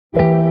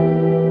Hello,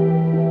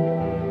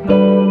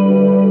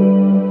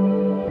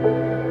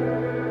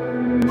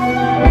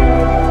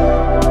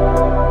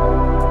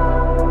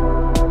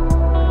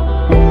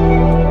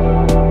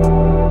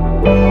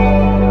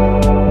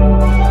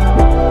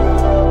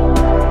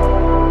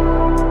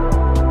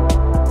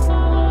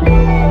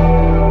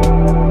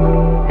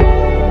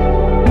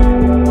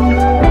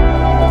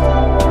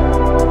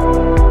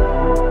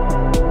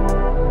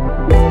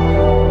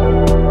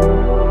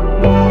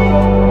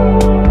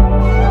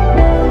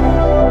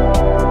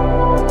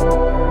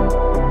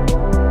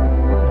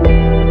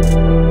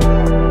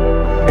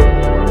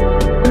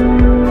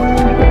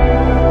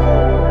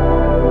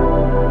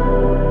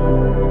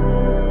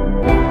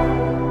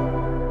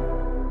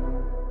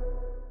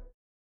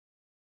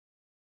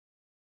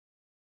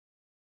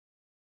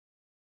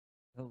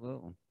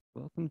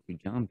 welcome to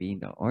John B.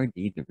 the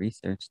RD, the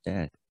Research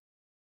Dad.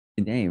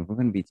 Today, we're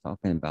going to be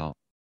talking about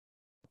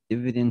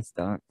dividend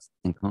stocks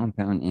and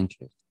compound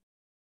interest.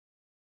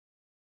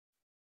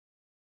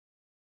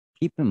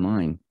 Keep in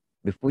mind,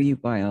 before you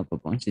buy up a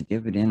bunch of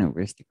dividend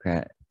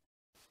aristocrat,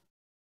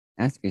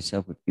 ask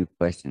yourself a few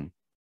questions.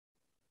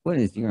 What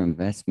is your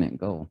investment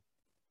goal?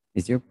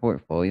 Is your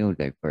portfolio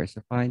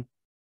diversified?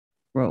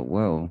 What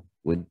role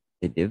would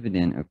the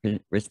dividend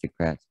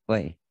aristocrats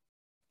play?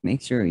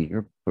 Make sure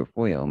your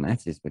portfolio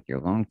matches with your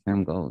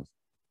long-term goals.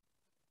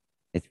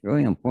 It's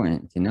really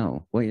important to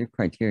know what your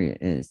criteria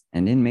is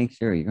and then make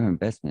sure your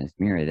investments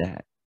mirror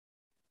that.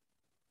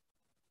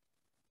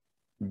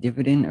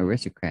 Dividend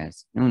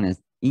aristocrats, known as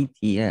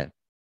ETF.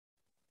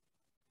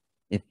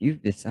 If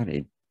you've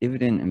decided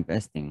dividend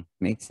investing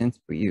makes sense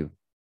for you,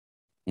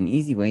 an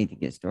easy way to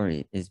get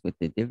started is with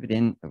the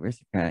Dividend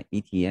Aristocrat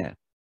ETF.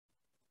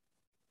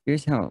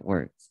 Here's how it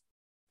works.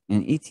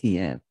 An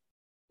ETF,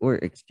 or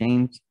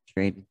exchange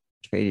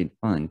traded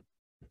fund,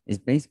 is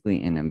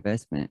basically an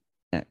investment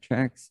that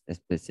tracks a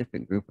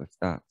specific group of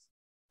stocks.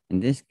 In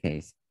this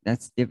case,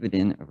 that's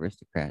dividend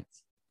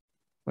aristocrats.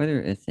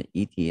 Whether it's an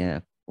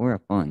ETF or a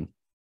fund,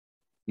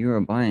 you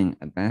are buying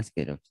a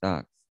basket of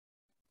stocks.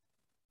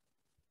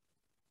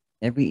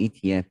 Every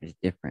ETF is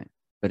different,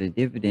 but a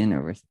dividend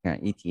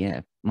aristocrat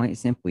ETF might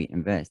simply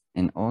invest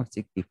in all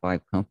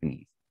 65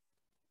 companies,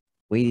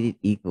 weighted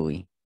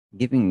equally,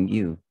 giving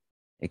you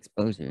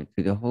exposure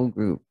to the whole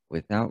group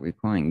without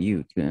requiring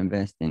you to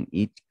invest in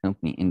each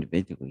company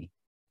individually.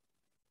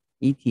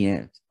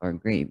 ETFs are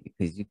great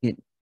because you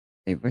get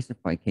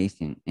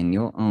diversification and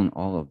you'll own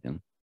all of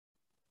them.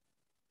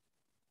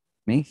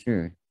 Make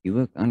sure you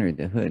look under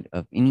the hood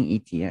of any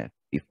ETF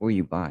before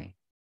you buy.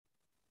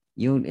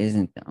 Yield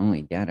isn't the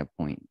only data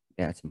point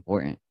that's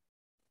important.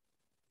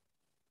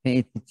 Pay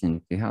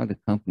attention to how the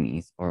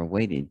companies are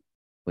weighted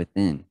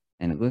within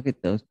and look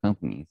at those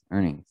companies'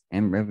 earnings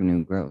and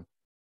revenue growth.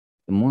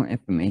 The more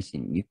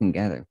information you can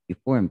gather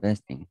before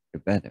investing, the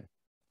better.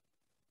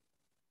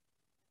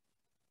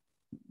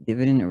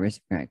 Dividend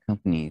aristocrat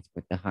companies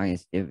with the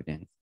highest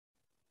dividends.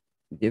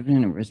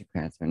 Dividend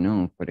aristocrats are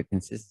known for the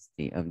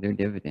consistency of their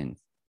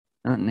dividends,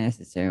 not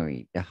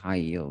necessarily the high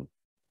yield.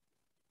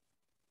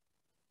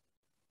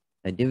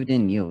 A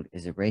dividend yield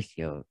is a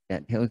ratio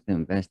that tells the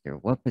investor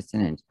what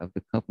percentage of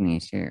the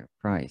company's share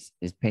price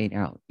is paid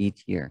out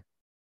each year.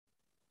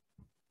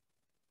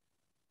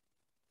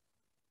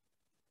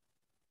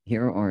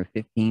 Here are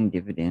 15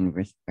 dividend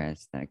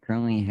aristocrats that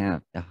currently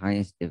have the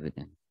highest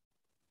dividend.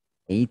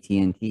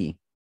 AT&T,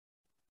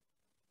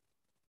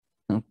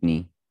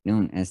 company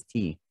known as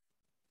T.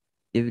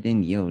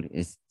 Dividend yield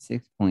is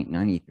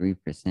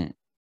 6.93%.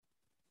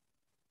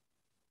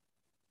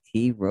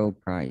 T. Rowe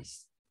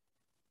Price,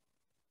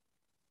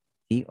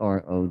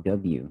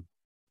 TROW,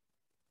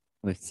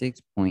 with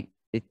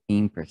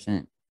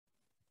 6.15%.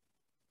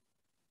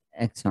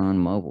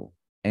 ExxonMobil,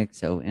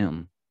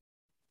 XOM,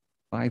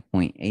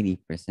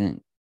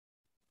 5.80%.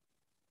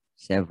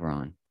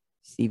 Chevron,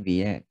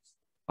 CVX,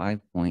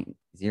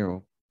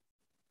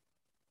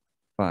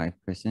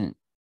 5.05%.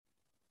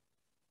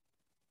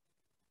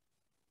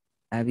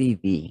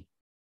 ABV,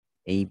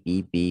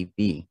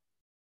 ABBV,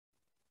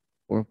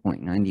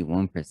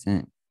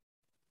 4.91%.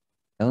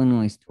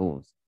 Illinois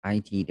Tools,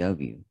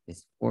 ITW,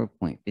 is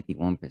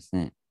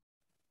 4.51%.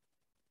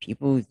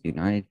 People's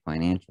United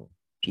Financial,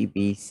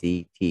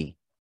 PBCT,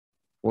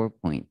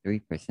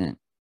 4.3%.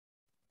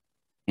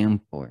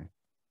 Amcor,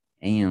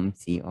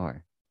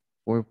 AMCR,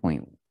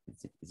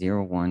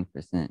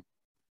 4.01%.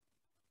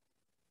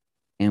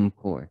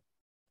 Amcor,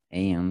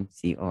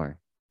 AMCR,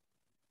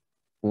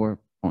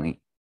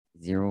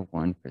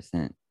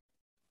 4.01%.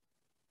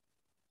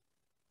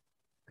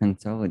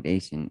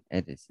 Consolidation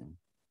Edison,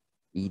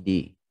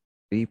 ED,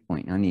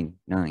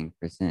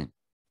 3.99%.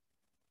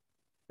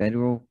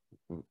 Federal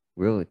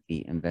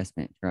Realty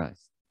Investment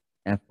Trust,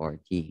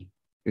 FRT,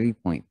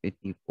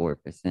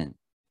 3.54%.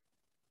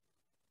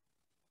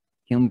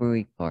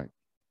 Kimberly-Clark,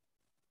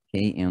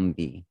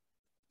 KMB,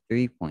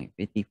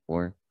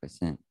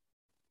 3.54%.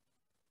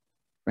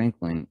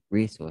 Franklin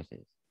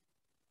Resources,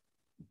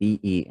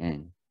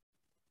 BEN,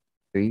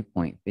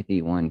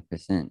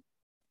 3.51%.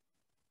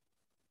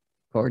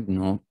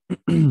 Cardinal,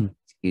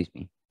 excuse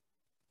me,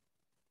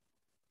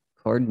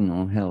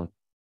 Cardinal Health,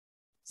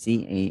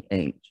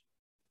 CAH,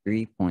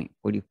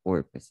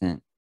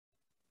 3.44%.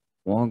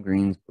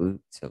 Walgreens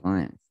Boots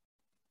Alliance,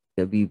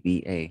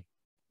 WBA,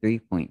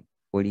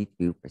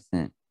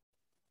 3.42%.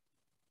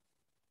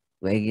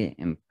 Leggett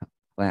and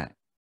Platt,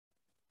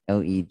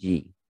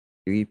 LEG,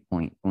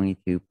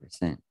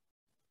 3.22%.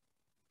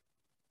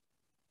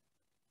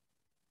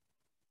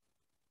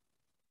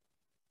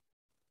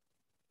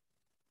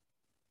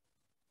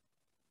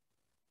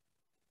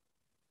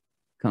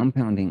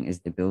 Compounding is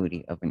the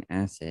ability of an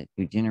asset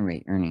to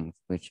generate earnings,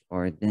 which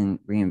are then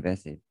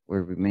reinvested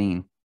or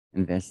remain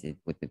invested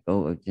with the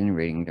goal of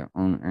generating their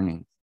own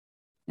earnings.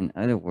 In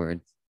other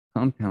words,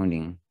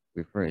 compounding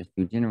refers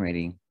to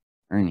generating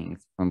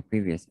earnings from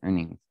previous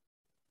earnings.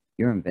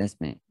 Your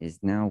investment is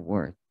now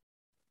worth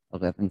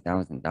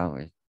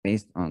 $11,000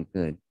 based on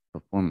good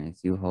performance.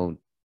 You hold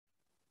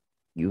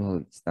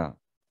stock.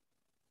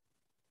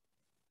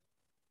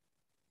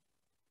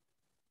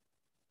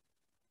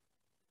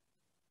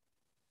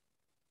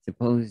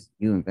 Suppose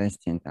you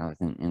invest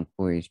 10,000 in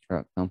Corey's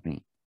truck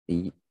company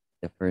the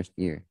first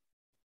year.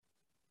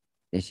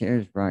 The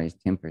shares rise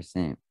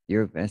 10%.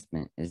 Your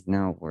investment is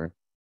now worth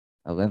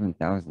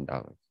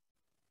 $11,000.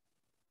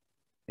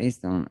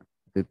 Based on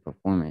good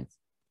performance,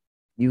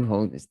 you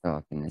hold the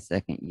stock in the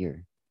second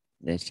year.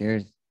 The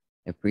shares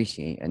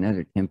appreciate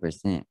another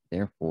 10%.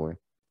 Therefore,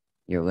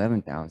 your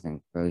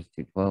 11,000 grows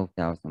to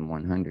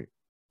 12,100.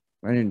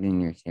 Rather than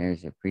your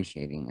shares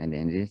appreciating an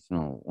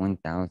additional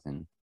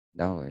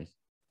 $1,000,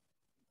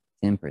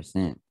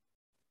 10%,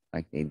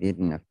 like they did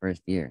in the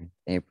first year,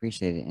 they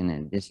appreciated in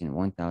addition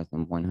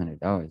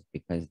 $1,100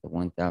 because the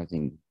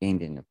 1,000 you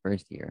gained in the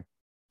first year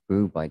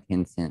grew by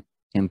 10%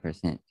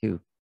 too.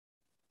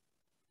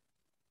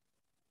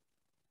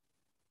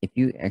 If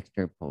you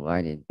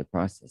extrapolated the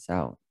process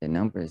out, the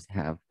numbers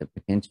have the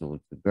potential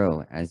to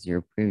grow as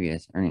your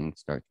previous earnings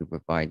start to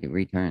provide the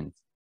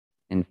returns.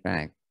 In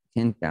fact,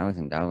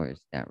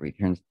 $10,000 that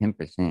returns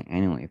 10%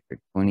 annually for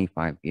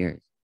 25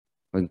 years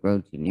would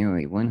grow to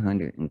nearly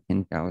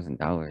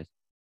 $110,000,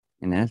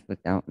 and that's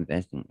without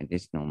investing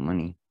additional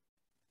money.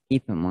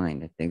 Keep in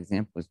mind that the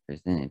examples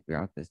presented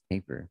throughout this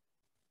paper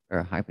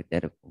are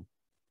hypothetical,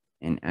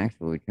 and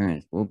actual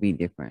returns will be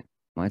different,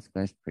 much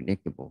less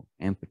predictable,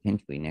 and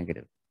potentially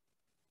negative.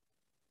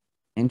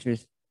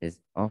 Interest is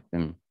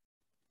often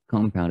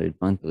compounded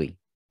monthly,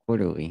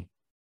 quarterly,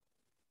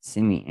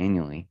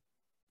 semi-annually,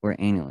 or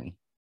annually.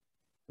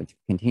 With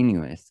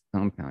continuous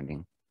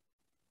compounding,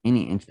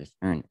 any interest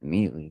earned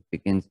immediately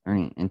begins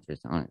earning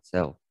interest on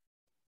itself.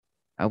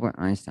 Albert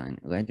Einstein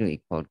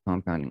allegedly called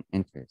compounding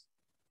interest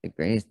the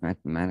greatest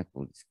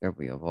mathematical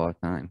discovery of all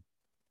time.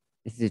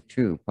 This is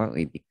true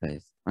partly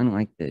because,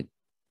 unlike the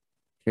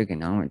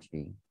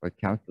trigonometry or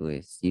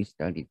calculus you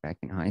studied back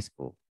in high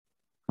school,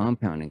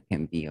 compounding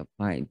can be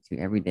applied to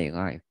everyday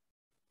life.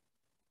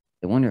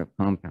 The wonder of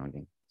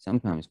compounding,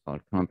 sometimes called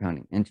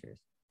compounding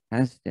interest,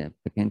 has the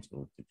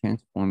potential to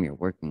transform your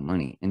working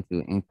money into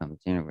an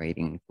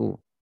income-generating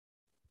tool.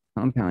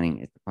 Compounding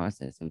is the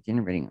process of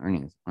generating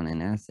earnings on an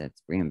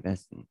asset's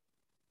reinvested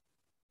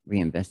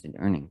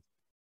earnings.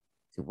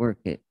 To work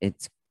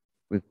it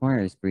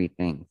requires three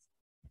things.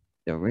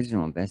 The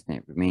original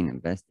investment remain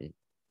invested,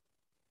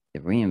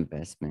 the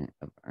reinvestment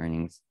of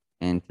earnings,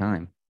 and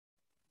time.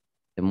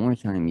 The more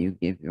time you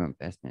give your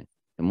investment,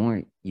 the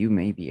more you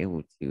may be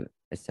able to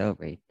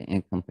accelerate the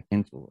income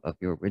potential of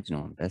your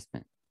original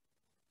investment.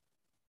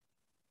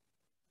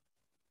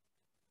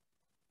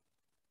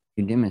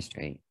 To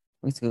demonstrate,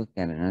 let's look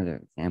at another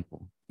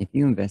example. If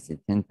you invested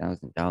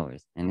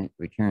 $10,000 and it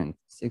returns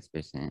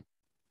 6%,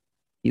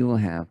 you will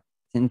have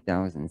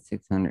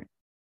 10,600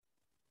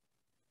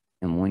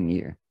 in 1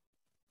 year.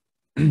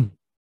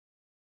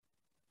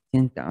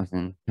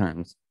 10,000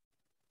 times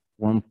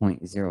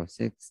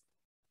 1.06%,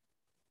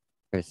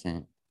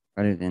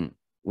 rather than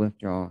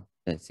withdraw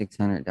the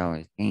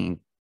 $600 gained,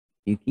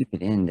 you keep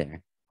it in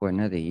there for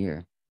another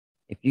year.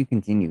 If you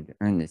continue to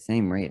earn the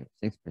same rate of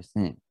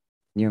 6%,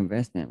 your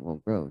investment will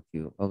grow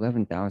to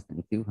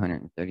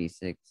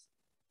 $11,236.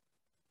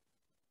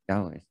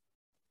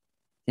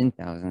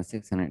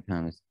 10,600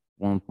 times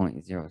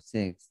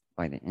 1.06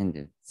 by the end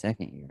of the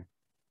second year.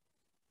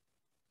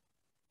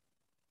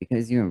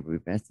 Because you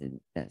invested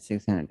that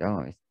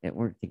 $600, it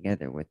worked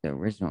together with the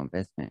original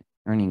investment,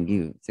 earning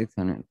you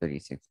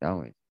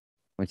 $636,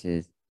 which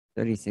is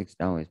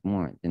 $36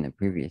 more than the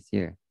previous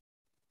year.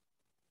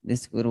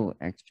 This little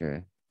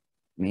extra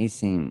may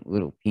seem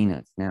little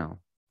peanuts now,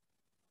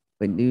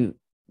 but do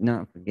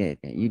not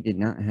forget that you did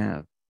not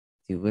have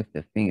to lift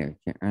a finger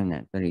to earn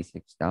that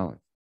 $36.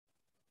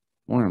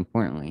 More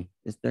importantly,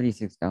 this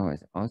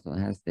 $36 also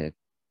has the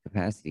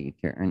capacity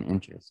to earn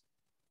interest.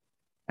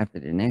 After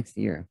the next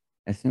year,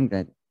 assume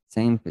that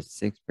same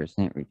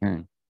 6%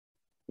 return.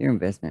 Your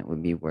investment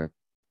would be worth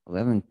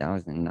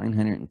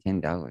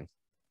 $11,910.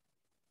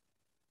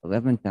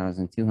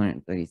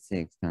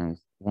 11,236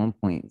 times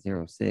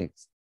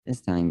 1.06.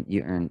 This time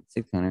you earned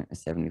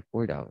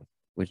 $674,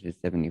 which is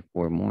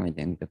 74 more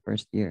than the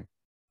first year.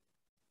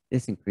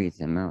 This increase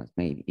in amounts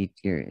made each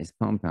year is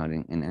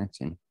compounding in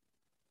action.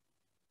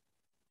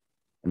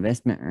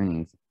 investment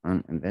earnings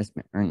on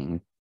investment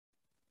earnings,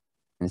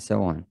 and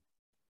so on.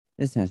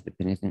 This has the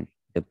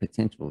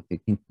potential to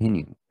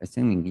continue,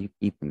 assuming you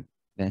keep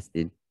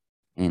invested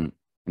and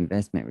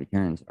investment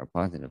returns are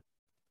positive.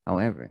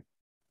 However,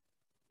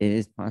 it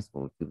is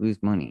possible to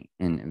lose money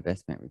and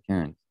investment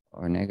returns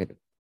are negative.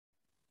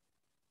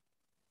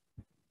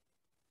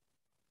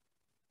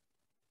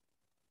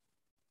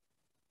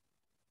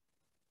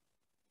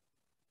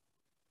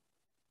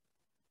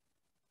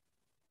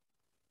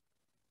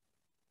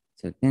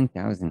 So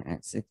 10,000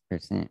 at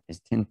 6% is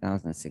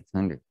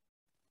 10,600.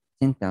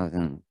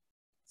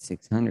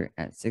 10,600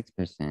 at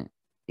 6%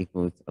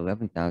 equals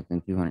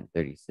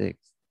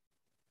 11,236.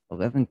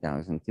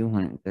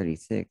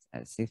 11,236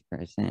 at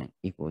 6%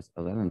 equals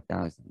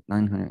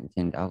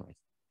 $11,910.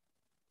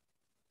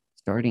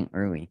 Starting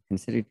early,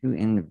 consider two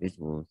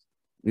individuals.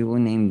 We will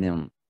name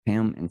them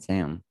Pam and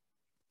Sam.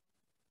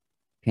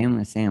 Pam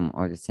and Sam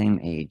are the same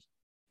age.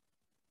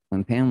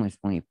 When Pam was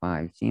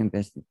 25, she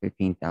invested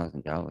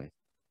 $15,000,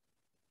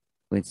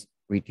 which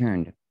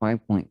returned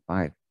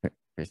 5.5%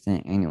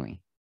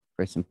 annually.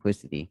 For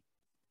simplicity,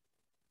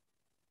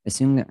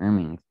 assume the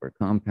earnings were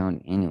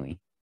compound annually.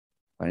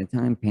 By the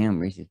time Pam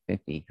reaches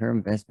 50, her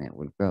investment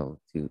would grow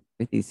to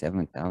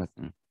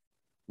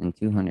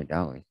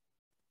 $57,200.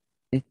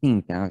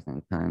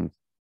 15,000 times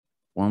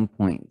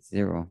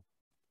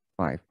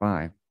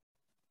 1.055.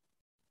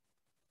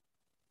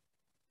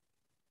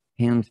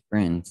 Pam's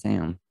friend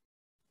Sam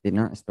did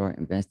not start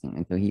investing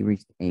until he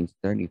reached age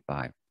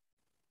 35.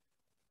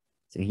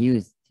 So he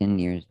was 10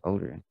 years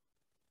older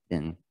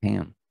than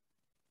Pam.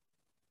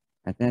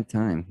 At that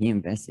time, he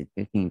invested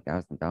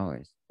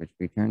 $15,000, which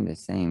returned the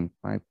same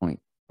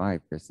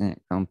 5.5%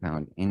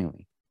 compound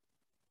annually.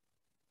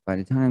 By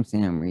the time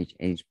Sam reached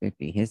age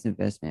 50, his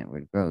investment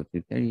would grow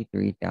to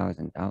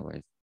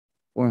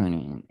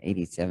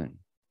 $33,487.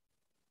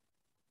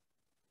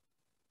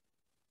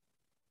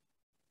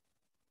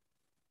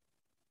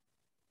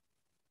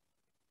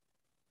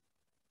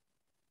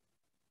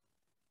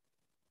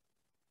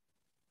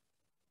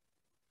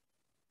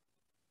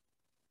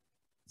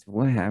 So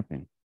what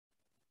happened?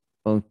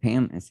 Both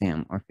Pam and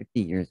Sam are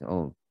 50 years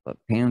old, but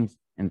Pam's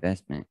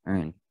investment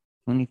earned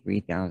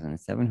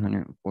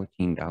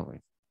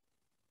 $23,714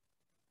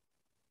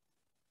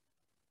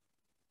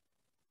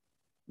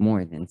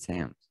 more than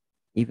Sam's,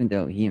 even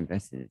though he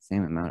invested the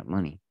same amount of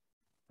money.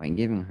 By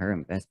giving her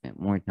investment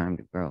more time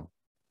to grow,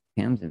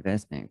 Pam's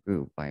investment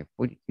grew by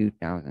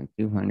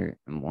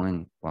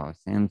 42,201, while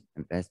Sam's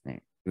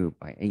investment grew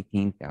by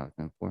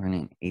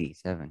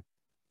 18,487.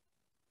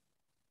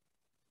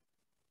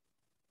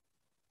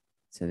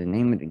 So the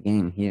name of the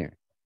game here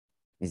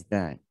is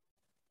that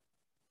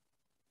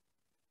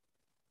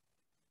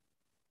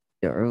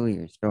the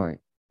earlier you start,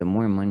 the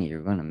more money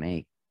you're going to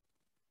make.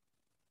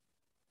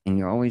 And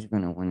you're always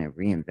going to want to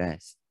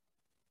reinvest.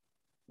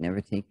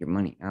 Never take your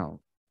money out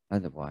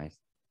otherwise.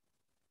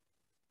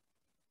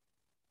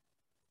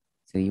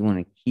 So you want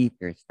to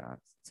keep your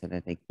stocks so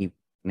that they keep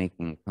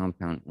making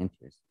compound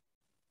interest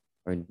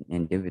or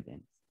and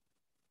dividends,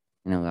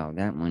 and allow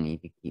that money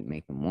to keep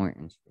making more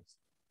interest.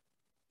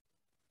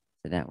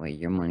 So that way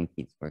your money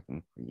keeps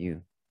working for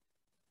you.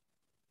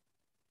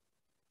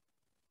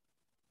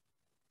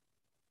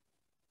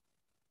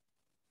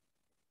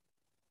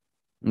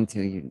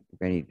 Until you're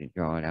ready to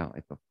draw it out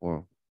like a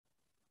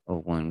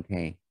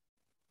 401k.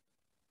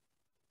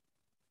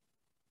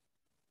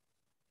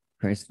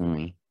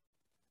 Personally,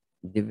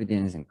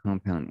 dividends and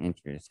compound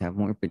interest have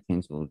more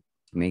potential to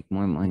make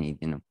more money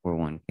than a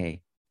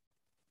 401k.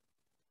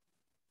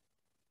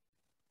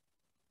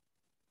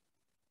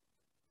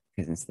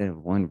 Because instead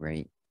of one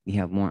rate, you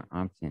have more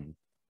options.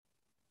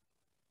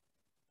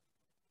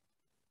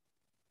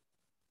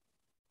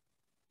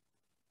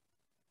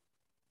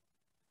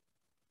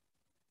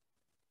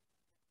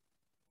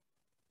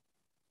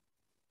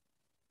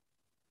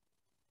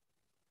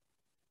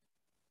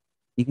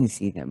 You can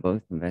see that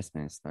both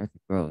investments start to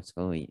grow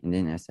slowly and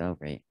then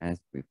accelerate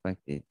as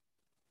reflected.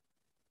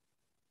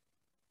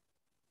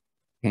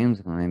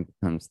 Pam's line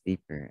becomes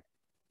steeper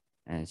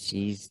as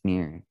she's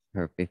near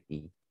her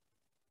 50,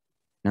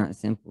 not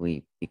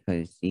simply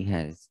because she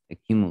has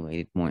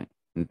accumulated more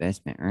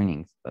investment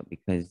earnings, but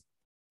because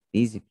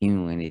these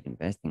accumulated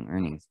investing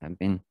earnings have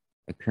been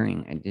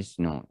occurring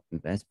additional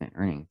investment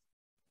earnings.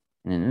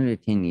 In another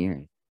 10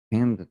 years,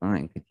 Pam's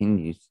line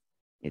continues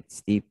its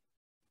steep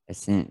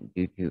ascent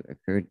due to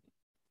accrued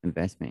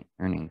investment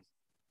earnings.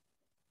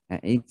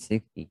 At age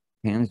 60,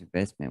 Pam's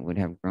investment would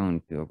have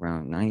grown to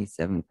around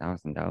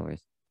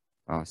 $97,000,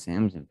 while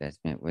Sam's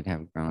investment would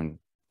have grown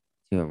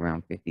to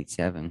around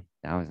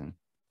 $57,000,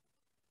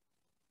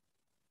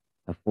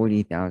 a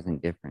 $40,000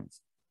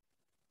 difference.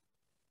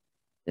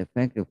 The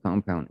effect of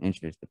compound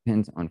interest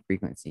depends on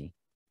frequency.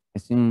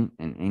 Assume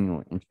an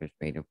annual interest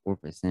rate of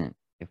 4%.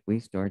 If we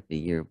start the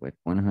year with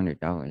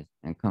 $100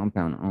 and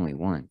compound only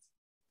once,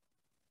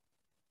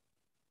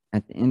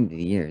 at the end of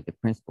the year, the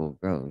principal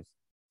grows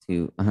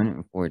to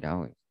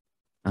 $104.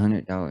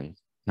 $100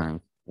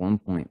 times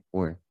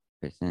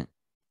 1.4%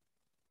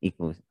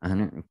 equals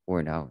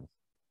 $104.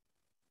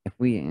 If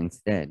we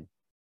instead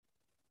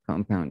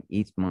compound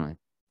each month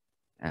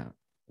at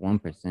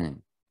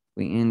 1%,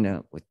 we end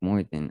up with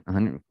more than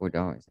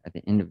 $104 at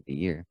the end of the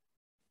year.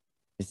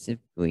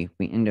 Specifically,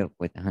 we end up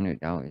with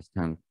 $100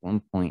 times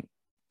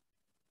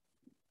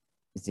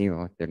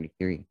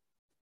 1.033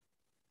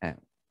 at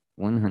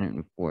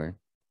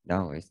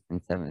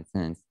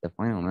 $104.07. The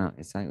final amount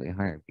is slightly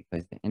higher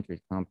because the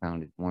interest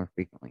compounded more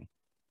frequently.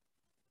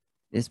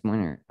 This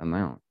minor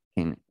amount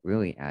can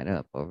really add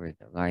up over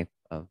the life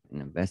of an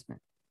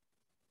investment.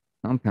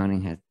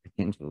 Compounding has the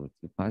potential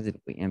to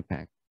positively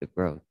impact the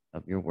growth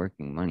of your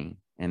working money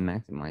and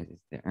maximizes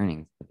the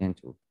earnings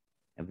potential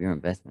of your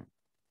investment.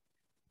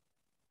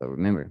 But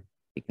remember,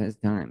 because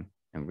time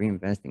and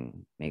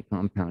reinvesting make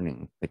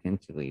compounding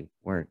potentially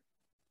work,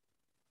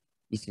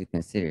 you should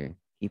consider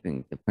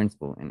keeping the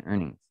principal and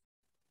earnings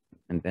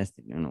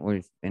invested in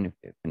order to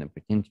benefit from the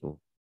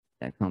potential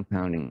that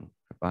compounding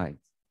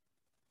provides.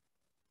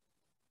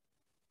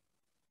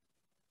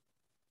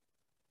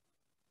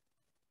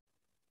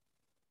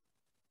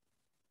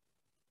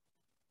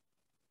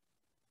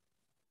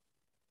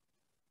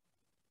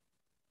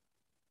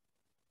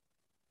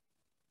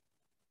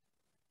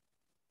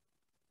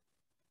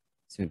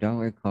 So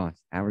dollar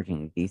cost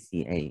averaging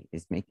DCA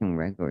is making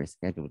regular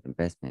scheduled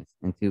investments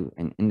into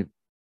an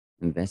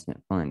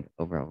investment fund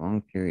over a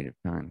long period of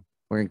time.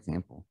 For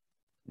example,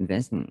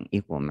 investing in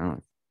equal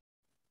amounts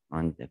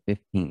on the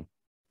 15th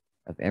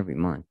of every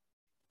month.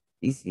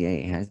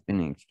 DCA has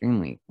been an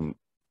extremely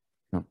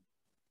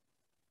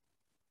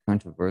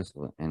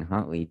controversial and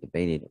hotly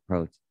debated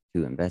approach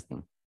to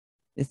investing.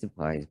 This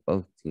applies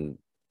both to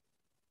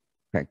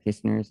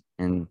practitioners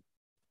and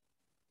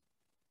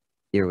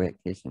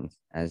theoreticians,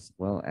 as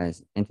well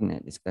as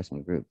internet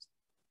discussion groups,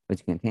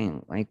 which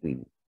contain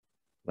lively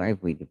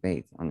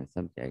debates on the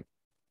subject.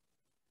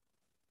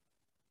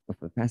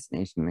 With a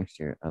fascination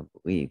mixture of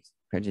beliefs,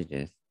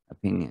 prejudice,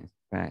 opinions,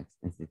 facts,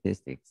 and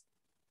statistics.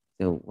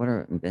 So, what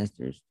are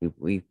investors to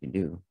believe to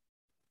do?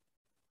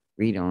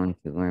 Read on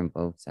to learn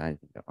both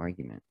sides of the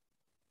argument.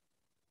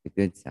 The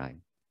good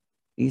side.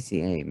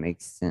 DCA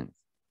makes sense.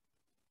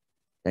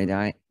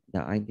 The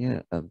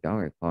idea of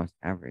dollar cost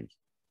average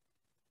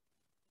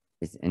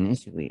is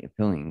initially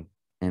appealing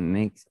and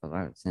makes a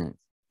lot of sense.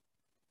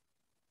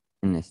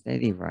 In a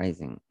steady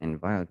rising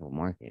and volatile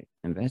market,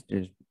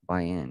 investors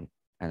buy in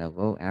at a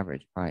low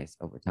average price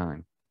over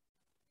time.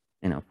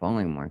 In a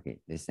falling market,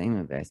 the same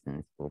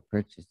investments will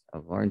purchase a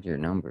larger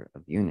number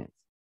of units.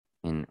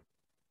 In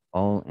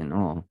all,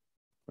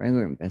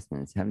 regular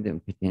investments have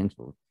the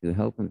potential to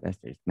help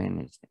investors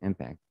manage the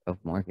impact of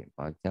market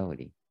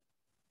volatility.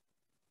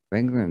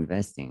 Regular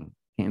investing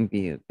can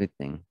be a good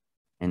thing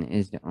and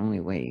is the only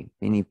way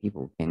many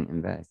people can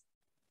invest.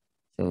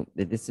 So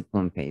the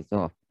discipline pays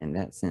off in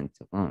that sense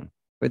alone.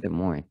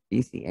 Furthermore,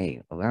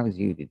 DCA allows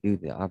you to do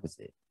the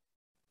opposite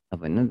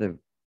of another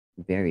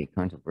very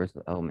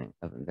controversial element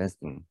of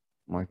investing: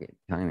 market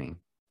timing.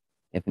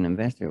 If an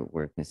investor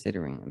were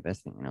considering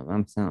investing in a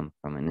lump sum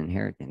from an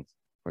inheritance,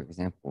 for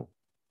example,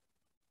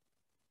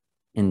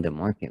 and the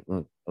market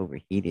looked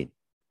overheated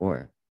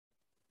or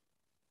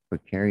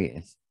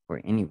precarious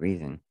for any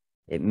reason,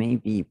 it may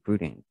be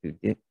prudent to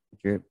drip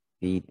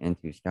feed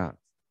into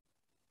stocks.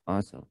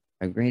 Also,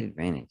 a great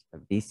advantage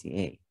of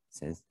DCA,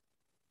 says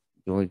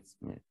George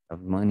Smith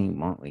of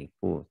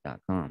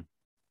MoneyMotleyFools.com,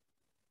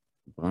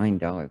 blind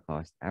dollar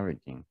cost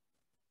averaging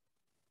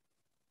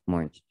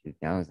March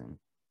 2000,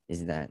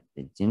 is that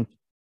the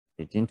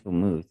gentle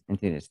moves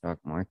into the stock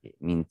market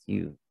means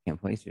you can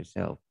place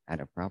yourself at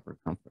a proper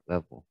comfort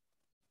level.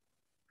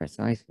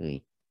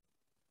 Precisely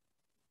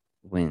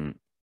when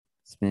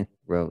Smith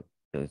wrote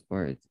those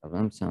words, a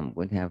lump sum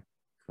would have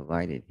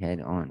collided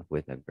head on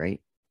with a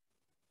great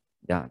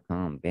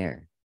 .com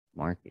bear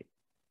market.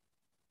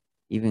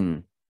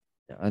 Even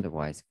the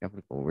otherwise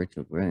skeptical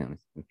Richard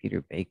Williams and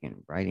Peter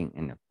Bacon, writing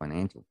in the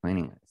Financial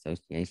Planning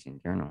Association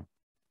Journal,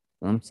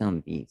 Lump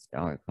Sum Beats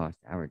Dollar Cost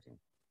Averaging,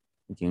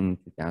 June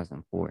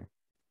 2004,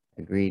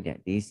 agreed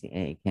that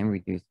DCA can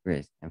reduce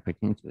risk and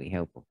potentially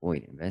help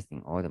avoid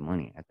investing all the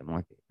money at the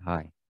market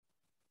high.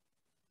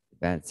 The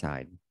bad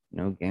side,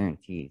 no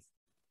guarantees.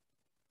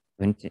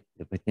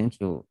 The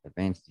potential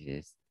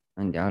advantages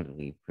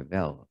undoubtedly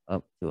prevail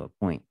up to a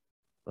point,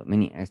 but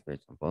many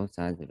experts on both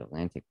sides of the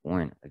Atlantic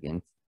warn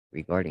against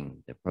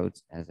regarding the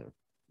approach as a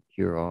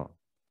cure-all.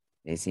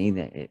 They say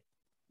that it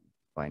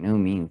by no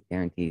means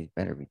guarantees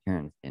better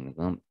returns than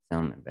lump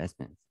sum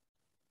investments.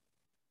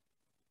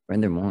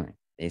 Furthermore,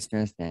 they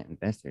stress that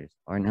investors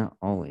are not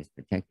always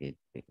protected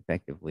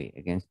effectively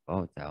against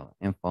volatile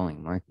and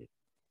falling markets.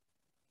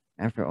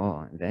 After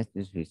all,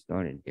 investors who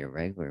started their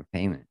regular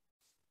payment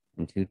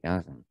in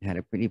 2000 had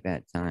a pretty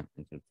bad time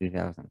until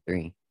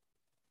 2003.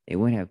 They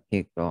would have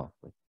kicked off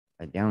with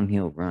a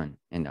downhill run,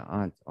 and the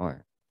odds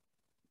are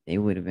they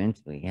would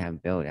eventually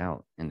have bailed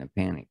out in the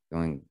panic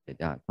during the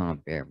 .com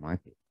bear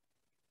market.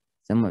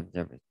 Some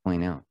observers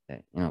point out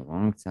that in a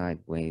long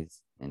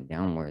sideways and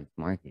downwards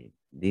market,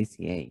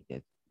 DCA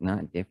does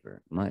not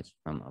differ much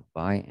from a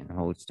buy and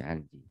hold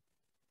strategy.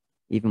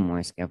 Even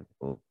more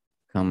skeptical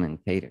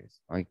Commentators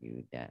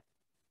argue that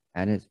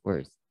at its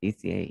worst,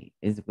 DCA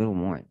is little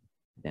more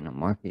than a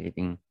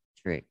marketing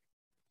trick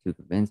to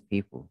convince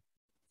people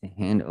to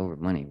hand over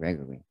money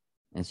regularly,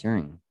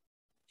 ensuring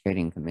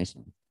trading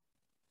commissions.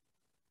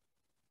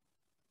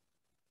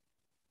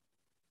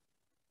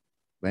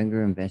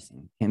 Regular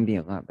investing can be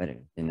a lot better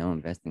than no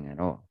investing at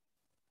all.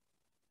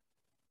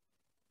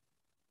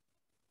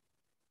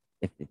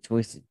 If the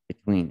choice is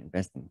between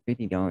investing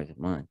 $50 a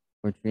month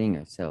or treating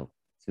yourself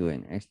to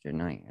an extra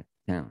night at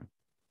the town,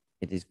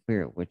 it is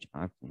clear which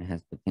option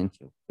has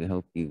potential to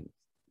help you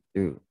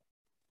through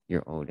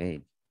your old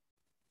age.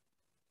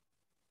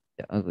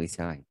 The ugly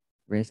side,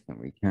 risk and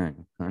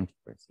return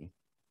controversy.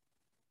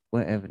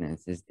 What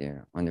evidence is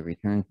there on the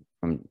return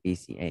from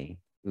DCA?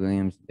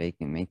 Williams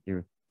Bacon make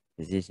their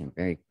position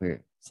very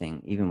clear,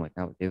 saying even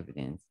without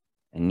dividends,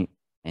 an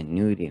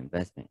annuity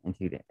investment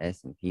into the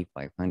S&P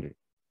 500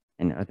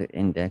 and other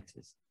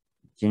indexes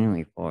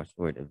generally fall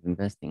short of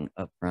investing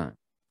upfront.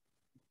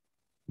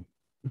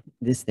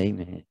 This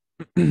statement,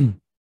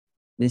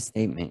 this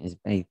statement is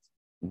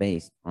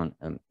based on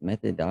a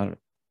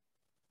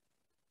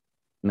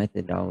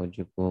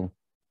methodological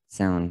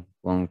sound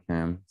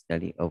long-term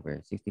study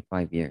over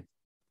 65 years.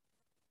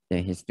 The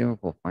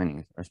historical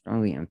findings are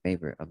strongly in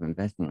favor of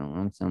investing a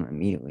lump sum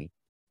immediately,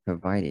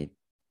 provided,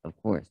 of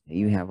course, that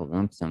you have a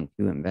lump sum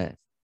to invest.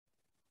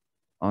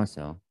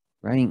 Also,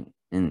 writing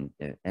in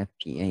the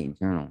FPA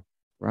journal,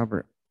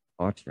 Robert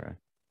Ultra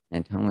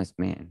and Thomas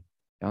Mann,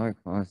 dollar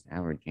cost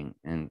averaging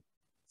and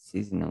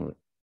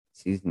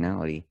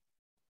seasonality,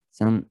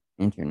 some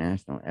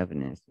international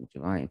evidence in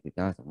July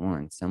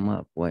 2001 sum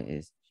up what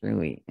is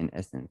surely an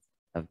essence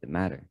of the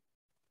matter.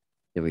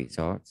 The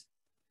results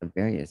of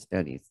various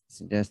studies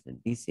suggest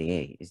that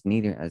DCA is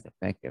neither as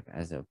effective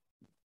as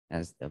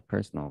the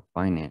personal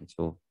finance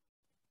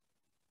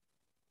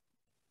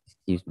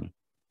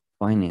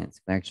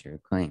lecture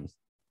claims,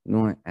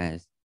 nor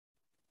as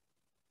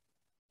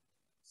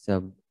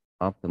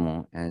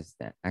suboptimal as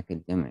the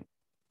academic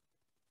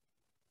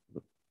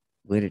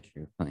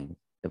literature claims.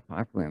 The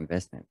popular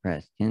investment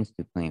press tends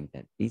to claim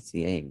that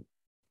DCA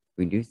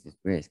reduces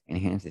risk,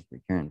 enhances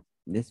returns.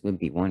 This would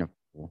be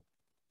wonderful,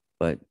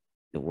 but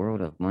the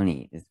world of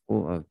money is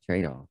full of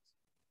trade-offs,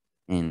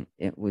 and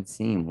it would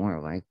seem more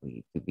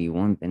likely to be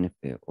one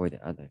benefit or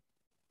the other,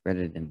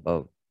 rather than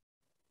both.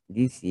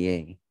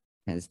 DCA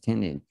has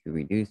tended to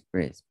reduce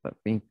risk, but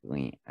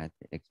frequently at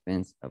the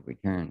expense of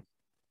returns.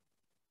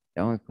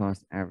 Dollar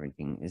cost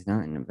averaging is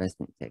not an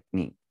investment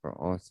technique for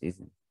all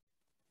seasons.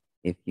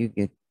 If you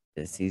get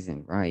the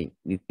season right,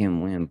 you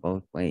can win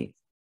both ways.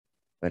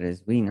 But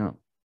as we know,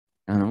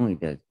 not only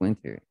does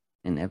winter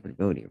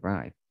inevitably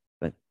arrive,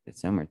 but the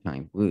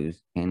summertime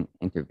blues can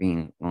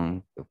intervene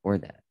long before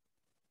that.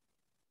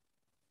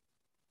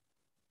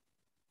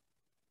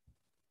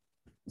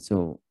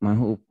 So my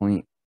whole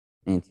point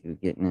into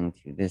getting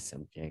into this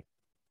subject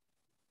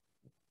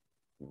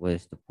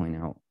was to point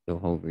out the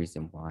whole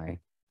reason why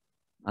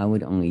I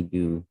would only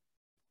do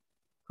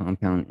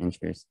compound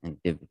interest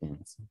and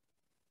dividends.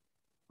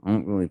 I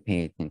don't really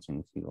pay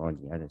attention to all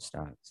the other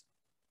stocks,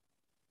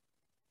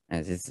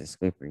 as it's a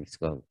slippery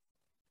slope.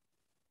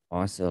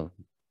 Also,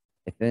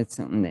 if that's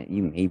something that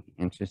you may be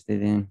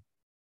interested in,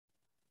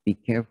 be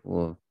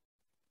careful of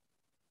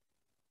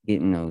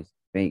getting those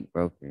fake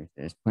brokers.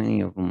 There's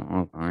plenty of them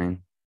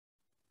online.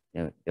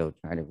 They'll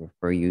try to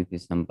refer you to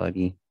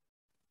somebody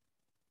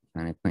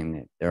trying to claim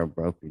that they're a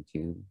broker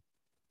too,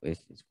 which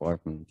is far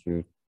from the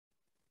truth.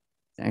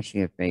 It's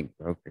actually a fake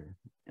broker.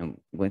 And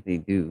what they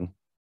do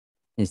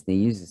is they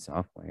use the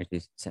software to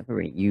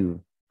separate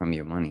you from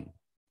your money.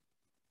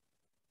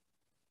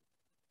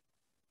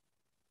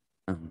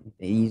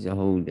 They use a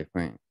whole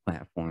different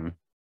platform,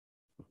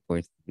 of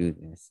course, to do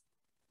this.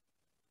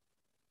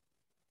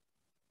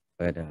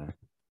 But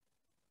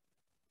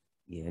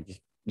yeah,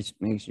 just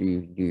make sure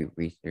you do your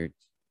research.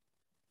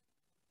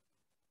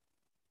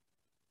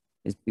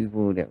 There's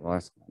people that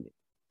lost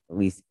at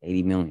least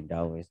 $80 million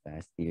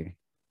last year.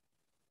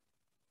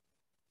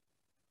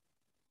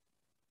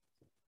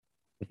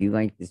 If you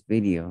like this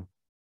video,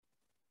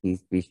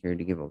 please be sure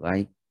to give a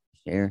like,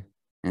 share,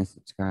 and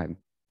subscribe.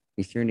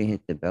 Be sure to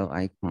hit the bell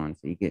icon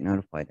so you get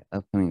notified of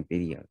upcoming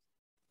videos.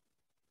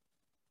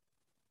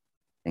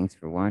 Thanks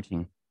for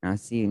watching, and I'll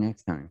see you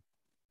next time.